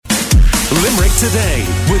Limerick Today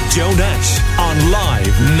with Joe Nash on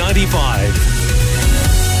Live 95.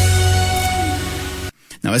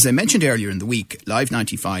 Now, as I mentioned earlier in the week, Live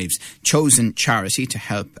 95's chosen charity to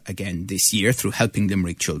help again this year through Helping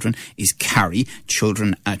Limerick Children is Carry,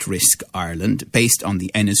 Children at Risk Ireland, based on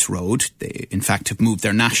the Ennis Road. They, in fact, have moved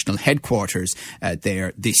their national headquarters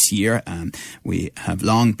there this year. We have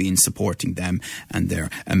long been supporting them and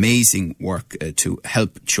their amazing work to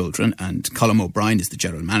help children. And Colm O'Brien is the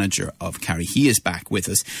General Manager of Carry. He is back with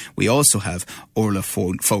us. We also have Orla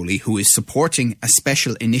Foley, who is supporting a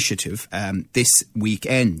special initiative this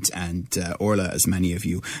weekend. And Orla, as many of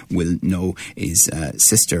you will know, is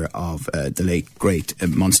sister of the late great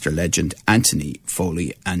Munster legend Anthony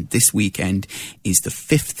Foley, and this weekend is the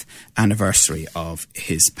 5th anniversary of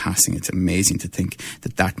his passing. It's amazing to think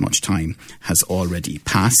that much time has already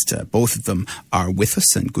passed. Both of them are with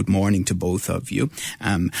us, and good morning to both of you.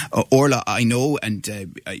 Orla, I know,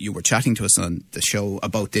 and you were chatting to us on the show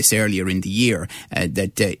about this earlier in the year,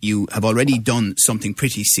 that you have already done something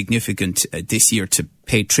pretty significant this year to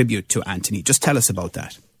pay tribute to Anthony. Just tell us about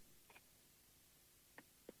that.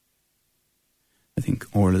 I think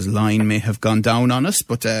Orla's line may have gone down on us,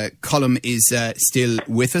 but Colm is still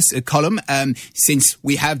with us. Colm, since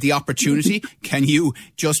we have the opportunity, can you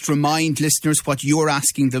just remind listeners what you're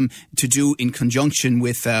asking them to do in conjunction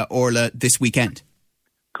with Orla this weekend?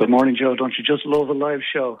 Good morning, Joe. Don't you just love a live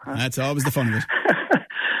show? Huh? That's always the fun of it.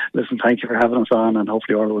 Listen, thank you for having us on, and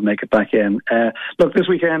hopefully Orla will make it back in. Look, this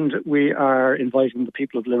weekend we are inviting the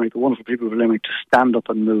people of Limerick, the wonderful people of Limerick, to stand up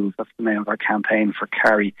and move. That's the name of our campaign for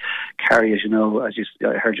Carry. Carry, as you know, I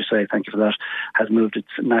heard you say, thank you for that, has moved its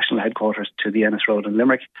national headquarters to the Ennis Road in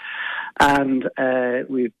Limerick. And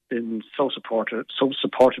we've been so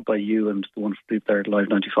supported by you and the wonderful people there at Live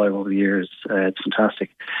 95 over the years. It's fantastic.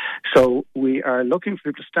 So we are looking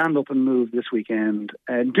for people to stand up and move this weekend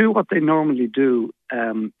and do what they normally do.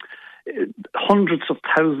 Hundreds of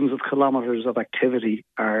thousands of kilometres of activity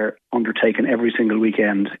are undertaken every single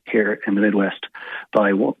weekend here in the Midwest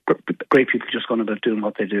by great people just going about doing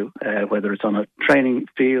what they do, whether it's on a training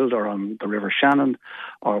field or on the River Shannon,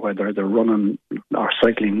 or whether they're running or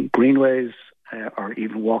cycling greenways, or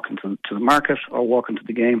even walking to the market or walking to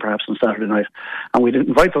the game perhaps on Saturday night. And we'd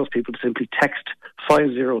invite those people to simply text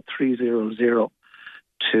 50300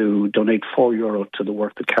 to donate €4 to the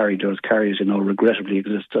work that Carry does. Carry, as you know, regrettably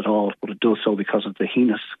exists at all, but it does so because of the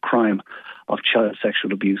heinous crime of child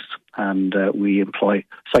sexual abuse. And we employ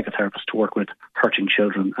psychotherapists to work with hurting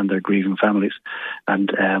children and their grieving families.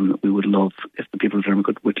 And we would love if the people of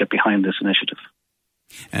Limerick would get behind this initiative.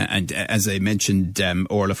 And as I mentioned,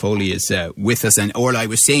 Orla Foley is with us. And Orla, I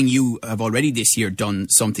was saying you have already this year done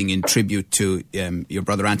something in tribute to your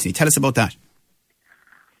brother Anthony. Tell us about that.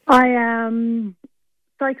 I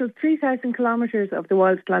cycled 3,000 kilometres of the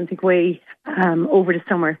Wild Atlantic Way over the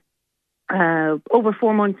summer, over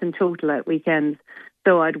 4 months in total at weekends.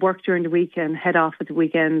 So I'd work during the week and head off at the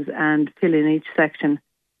weekends and fill in each section.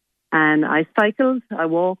 And I cycled, I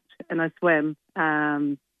walked and I swam.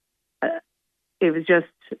 It was just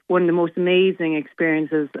one of the most amazing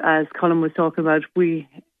experiences. As Colm was talking about, we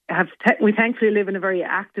thankfully live in a very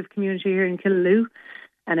active community here in Killaloe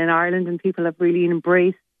and in Ireland, and people have really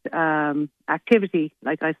embraced activity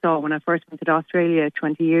like I saw when I first went to Australia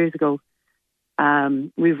 20 years ago.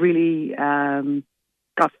 We've really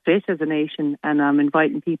got fit as a nation, and I'm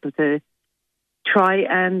inviting people to try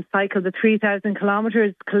and cycle the 3,000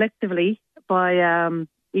 kilometres collectively by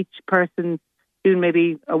each person doing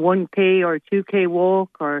maybe a 1K or a 2K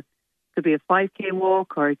walk, or it could be a 5K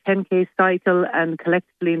walk or a 10K cycle, and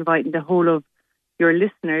collectively inviting the whole of your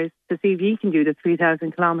listeners to see if you can do the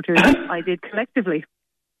 3,000 kilometres I did collectively.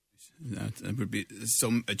 That would be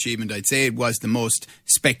some achievement. I'd say it was the most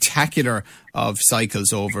spectacular of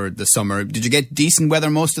cycles over the summer. Did you get decent weather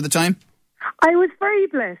most of the time? I was very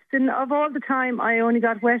blessed, and of all the time, I only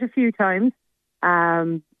got wet a few times.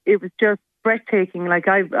 It was just breathtaking. Like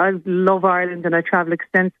I love Ireland, and I travel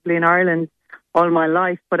extensively in Ireland all my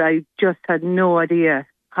life, but I just had no idea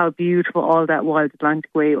how beautiful all that Wild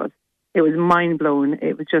Atlantic Way was. It was mind-blowing.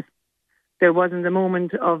 It was just, there wasn't a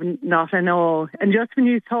moment of not an awe. And just when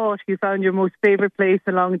you thought you found your most favourite place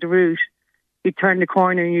along the route, you'd turn the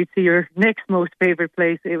corner and you'd see your next most favourite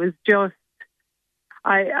place. It was just,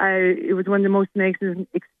 it was one of the most amazing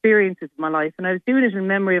experiences of my life. And I was doing it in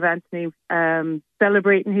memory of Anthony,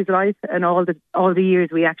 celebrating his life and all the years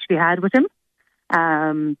we actually had with him.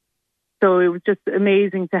 So it was just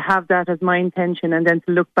amazing to have that as my intention, and then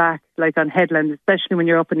to look back, like on Headland, especially when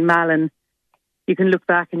you're up in Malin, you can look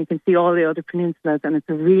back and you can see all the other peninsulas, and it's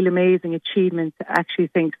a real amazing achievement to actually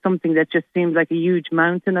think something that just seemed like a huge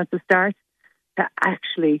mountain at the start, to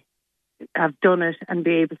actually have done it and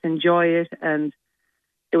be able to enjoy it. And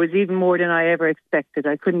it was even more than I ever expected.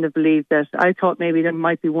 I couldn't have believed that. I thought maybe there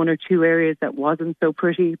might be one or two areas that wasn't so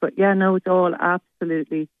pretty. But yeah, no, it's all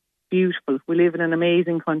absolutely beautiful. We live in an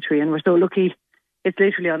amazing country and we're so lucky. It's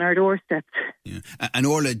literally on our doorstep. Yeah. And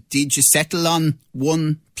Orla, did you settle on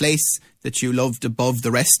one place that you loved above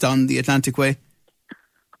the rest on the Atlantic Way?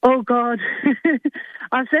 Oh, God.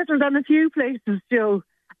 I've settled on a few places, Joe.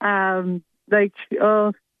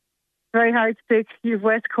 Very hard to pick. You've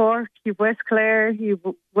West Cork, you've West Clare, you've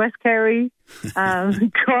West Kerry,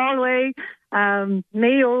 Galway,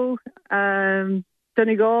 Mayo,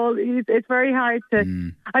 Donegal. It's very hard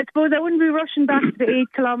to... I suppose I wouldn't be rushing back to the 8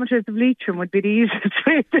 kilometres of Leitrim would be the easiest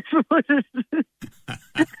way to put it.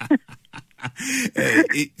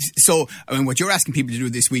 So, I mean, what you're asking people to do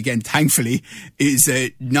this weekend, thankfully, is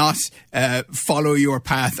not follow your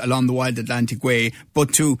path along the Wild Atlantic Way,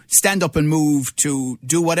 but to stand up and move, to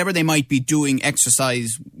do whatever they might be doing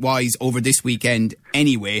exercise-wise over this weekend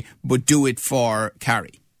anyway, but do it for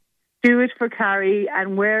Kerry. Do it for Kerry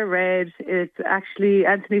and wear red. It's actually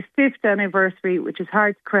Anthony's 5th anniversary, which is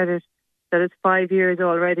hard to credit that it's 5 years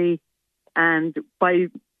already. And by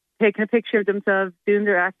taking a picture of themselves, doing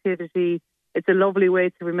their activity, it's a lovely way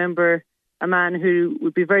to remember a man who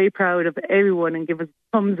would be very proud of everyone and give us a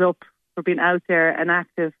thumbs up for being out there and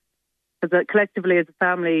active. Because collectively as a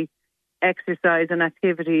family, exercise and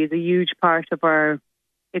activity is a huge part of our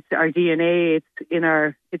DNA.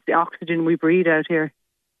 It's the oxygen we breathe out here.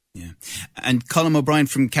 Yeah. And Colm O'Brien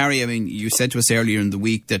from Kerry, I mean, you said to us earlier in the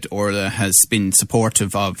week that Orla has been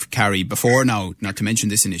supportive of Kerry before now, not to mention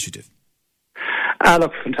this initiative.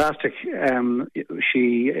 Look, fantastic.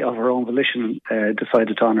 She, of her own volition,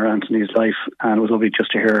 decided to honour Anthony's life, and it was lovely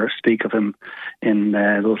just to hear her speak of him in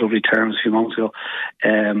those lovely terms a few months ago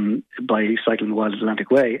by cycling the Wild Atlantic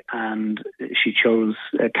Way. And she chose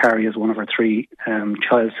Kerry as one of her 3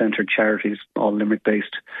 child-centred charities, all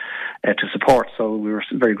Limerick-based, to support. So we were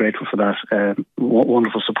very grateful for that.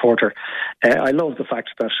 Wonderful supporter. I love the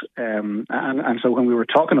fact that, and so when we were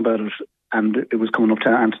talking about it, and it was coming up to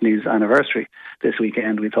Anthony's anniversary this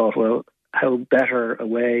weekend, we thought, well, how better a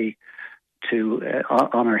way to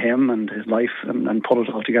honour him and his life and put it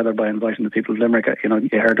all together by inviting the people of Limerick. You know,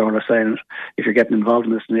 you heard Orla saying, if you're getting involved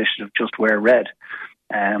in this initiative, just wear red.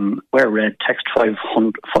 Wear red, text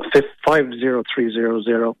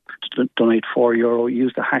 50300 to donate €4.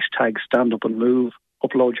 Use the hashtag Stand Up and Move.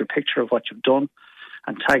 Upload your picture of what you've done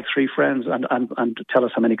and tag 3 friends and tell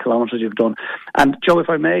us how many kilometres you've done. And Joe, if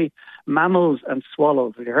I may, mammals and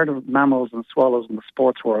swallows. Have you heard of mammals and swallows in the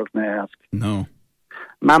sports world, may I ask? No.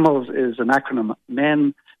 Mammals is an acronym.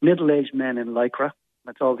 Middle-aged men in Lycra.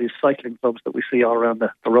 That's all these cycling clubs that we see all around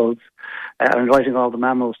the roads. Inviting all the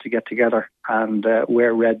mammals to get together and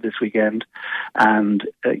wear red this weekend. And,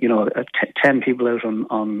 10 people out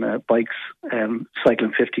on bikes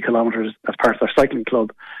cycling 50 kilometres as part of their cycling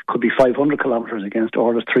club could be 500 kilometres against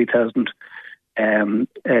Orla's 3,000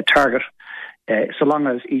 target. So long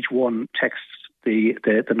as each one texts the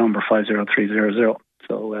number 50300.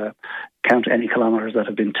 So count any kilometres that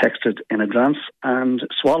have been texted in advance. And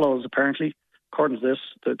swallows, apparently, according to this,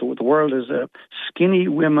 the world is skinny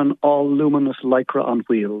women, all luminous Lycra on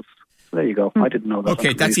wheels. So there you go. I didn't know that.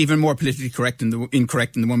 Okay, that's even more politically incorrect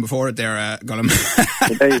than the one before it there, Gollum.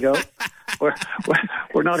 So there you go.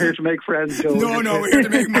 We're not here to make friends, Joe. No, we're here to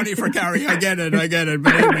make money for Kerry. I get it.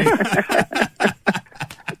 Believe me.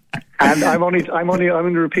 And I'm only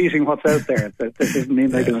repeating what's out there. That doesn't mean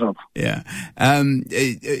making it up. Yeah.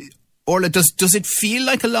 Orla, does it feel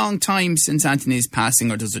like a long time since Anthony's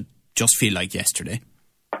passing, or does it just feel like yesterday?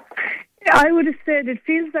 I would have said it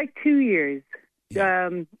feels like 2 years.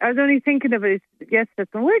 I was only thinking of it yesterday.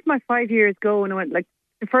 Where did my 5 years go? And I went, like,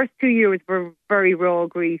 the first 2 years were very raw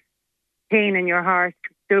grief, pain in your heart,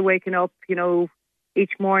 still waking up,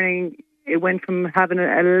 each morning. It went from having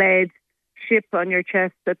a lead chip on your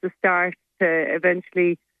chest at the start to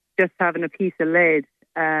eventually just having a piece of lead.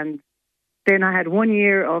 And then I had 1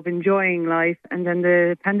 year of enjoying life, and then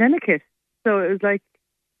the pandemic hit. So it was like,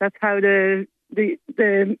 that's how the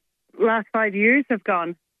last 5 years have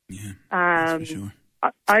gone. Yeah, that's for sure.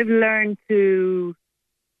 I've learned to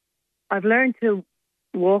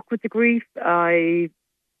walk with the grief. I've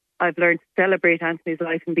learned to celebrate Anthony's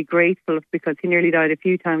life and be grateful, because he nearly died a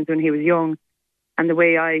few times when he was young. And the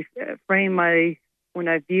way I frame when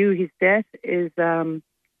I view his death is, I'm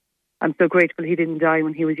so grateful he didn't die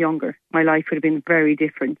when he was younger. My life would have been very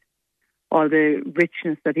different. All the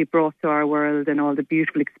richness that he brought to our world and all the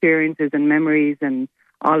beautiful experiences and memories and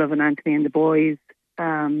Olive and Anthony and the boys.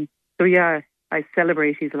 So yeah, I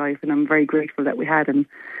celebrate his life and I'm very grateful that we had him.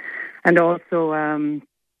 And also,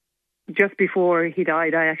 just before he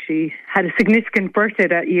died, I actually had a significant birthday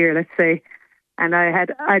that year, let's say. And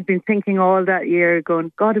I'd been thinking all that year,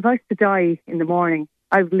 going, God, if I was to die in the morning,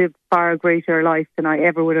 I've lived far greater life than I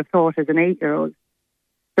ever would have thought as an 8-year-old.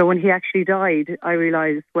 So when he actually died, I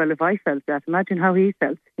realised, well, if I felt that, imagine how he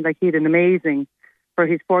felt. Like, he had an amazing, for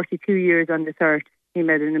his 42 years on this earth, he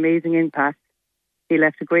made an amazing impact. He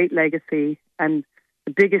left a great legacy. And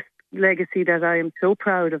the biggest legacy that I am so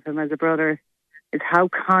proud of him as a brother is how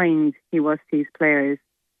kind he was to his players.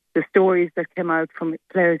 The stories that came out from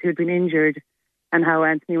players who'd been injured, and how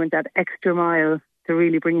Anthony went that extra mile to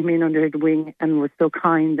really bring him in under the wing and was so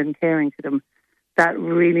kind and caring to them. That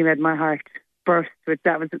really made my heart burst.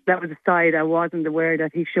 That was a side I wasn't aware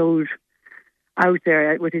that he showed out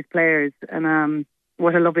there with his players. And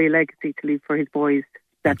what a lovely legacy to leave for his boys,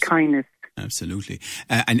 that kindness. Absolutely.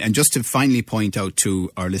 And just to finally point out to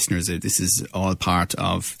our listeners that this is all part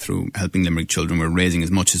of, through Helping Limerick Children, we're raising as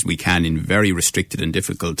much as we can in very restricted and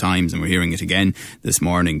difficult times, and we're hearing it again this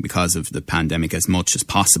morning because of the pandemic, as much as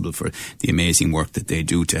possible for the amazing work that they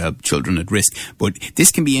do to help children at risk. But this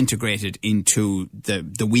can be integrated into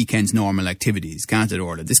the weekend's normal activities, can't it,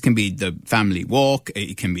 Orla? This can be the family walk,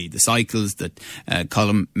 it can be the cycles that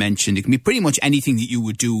Colm mentioned, it can be pretty much anything that you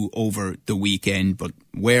would do over the weekend, but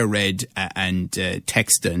wear red and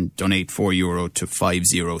text and donate €4 to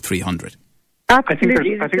 50300.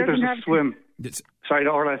 Absolutely. I think there's a swim. Sorry,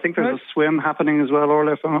 Orla. I think there's a swim happening as well,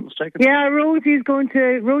 Orla, if I'm not mistaken. Yeah, Rosie's going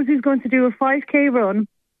to do a 5k run,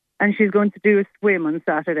 and she's going to do a swim on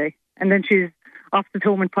Saturday, and then she's off to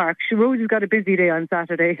Thomond Park. Rosie's got a busy day on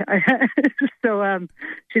Saturday, so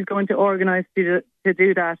she's going to organise to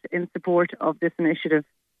do that in support of this initiative.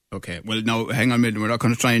 Okay, well, no, hang on a minute. We're not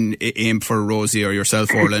going to try and aim for Rosie or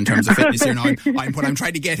yourself, Orla, in terms of fitness here. No, what I'm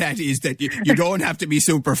trying to get at is that you don't have to be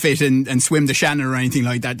super fit and swim the Shannon or anything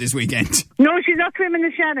like that this weekend. No, she's not swimming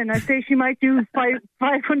the Shannon. I'd say she might do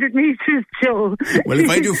 500 metres, Joe. Well, if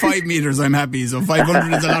I do 5 metres, I'm happy, so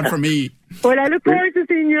 500 is a lot for me. Well, I look forward to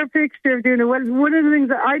seeing your picture of doing it. Well, one of the things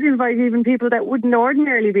that I'd invite even people that wouldn't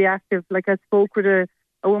ordinarily be active, like I spoke with a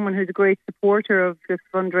woman who's a great supporter of this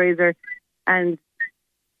fundraiser, and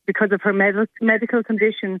because of her medical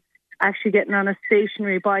condition, actually getting on a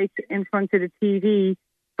stationary bike in front of the TV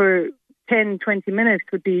for 10, 20 minutes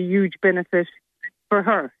would be a huge benefit for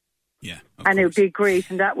her. Yeah, and it would be great,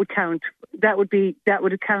 and that would count. That would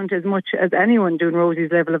count as much as anyone doing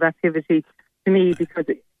Rosie's level of activity to me, because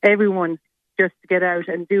everyone just to get out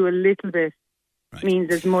and do a little bit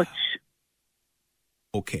means as much.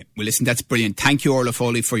 Okay. Well, listen, that's brilliant. Thank you, Orla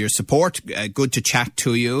Foley, for your support. Good to chat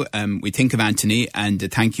to you. We think of Anthony, and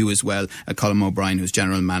thank you as well, Colm O'Brien, who's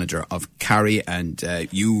General Manager of Kerry. And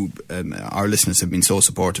you, our listeners, have been so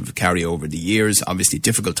supportive of Kerry over the years. Obviously,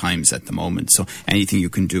 difficult times at the moment. So anything you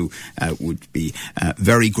can do would be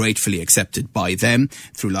very gratefully accepted by them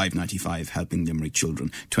through Live 95, Helping Limerick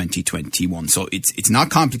Children 2021. So it's not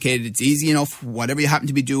complicated. It's easy enough. Whatever you happen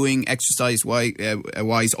to be doing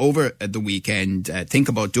exercise-wise over the weekend, think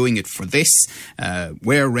about doing it for this.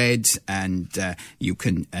 Wear red, and you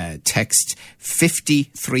can text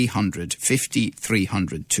 50300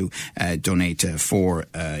 to donate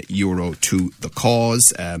 €4 to the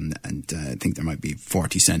cause. And I think there might be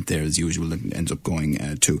 40 cent there as usual that ends up going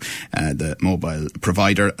to the mobile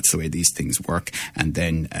provider. That's the way these things work. And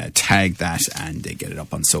then tag that, and they get it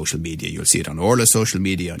up on social media. You'll see it on Orla's social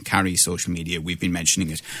media, on Kerry's social media. We've been mentioning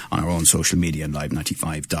it on our own social media and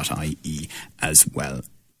live95.ie as well.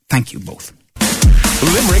 Thank you both.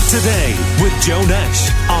 Limerick Today with Joe Nash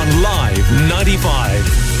on Live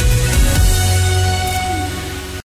 95.